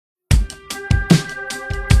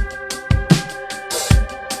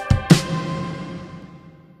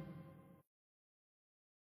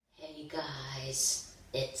guys,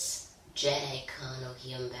 it's Jedi Connell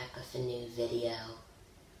here. I'm back with a new video,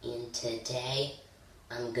 and today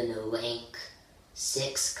I'm gonna rank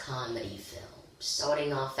 6 comedy films.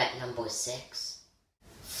 Starting off at number 6,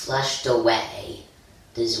 Flushed Away.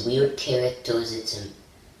 There's weird characters,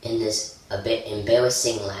 and there's a bit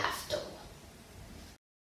embarrassing laughter.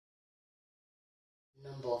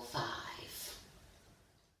 Number 5,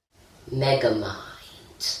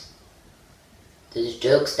 Megamind. There's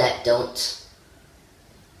jokes that don't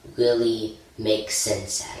really make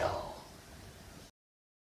sense at all.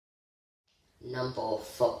 Number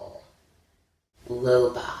 4,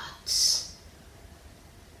 Robots.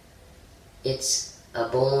 It's a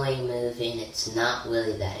boring movie and it's not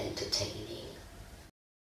really that entertaining.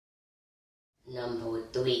 Number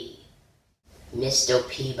 3, Mr.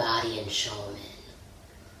 Peabody and Sherman.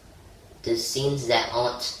 There's scenes that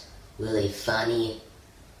aren't really funny,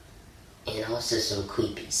 and also some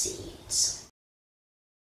creepy scenes.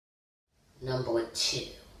 Number 2,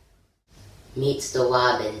 Meet the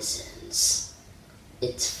Robinsons.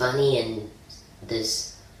 It's funny and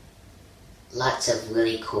there's lots of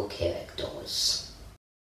really cool characters.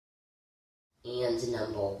 And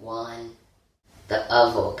number 1, The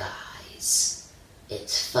Other Guys.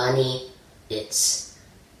 It's funny, it's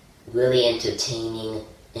really entertaining,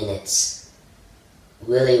 and it's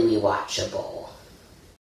really rewatchable.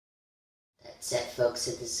 That's it, folks.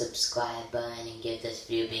 Hit the subscribe button and give this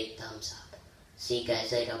video a big thumbs up. See you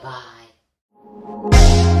guys later. Bye.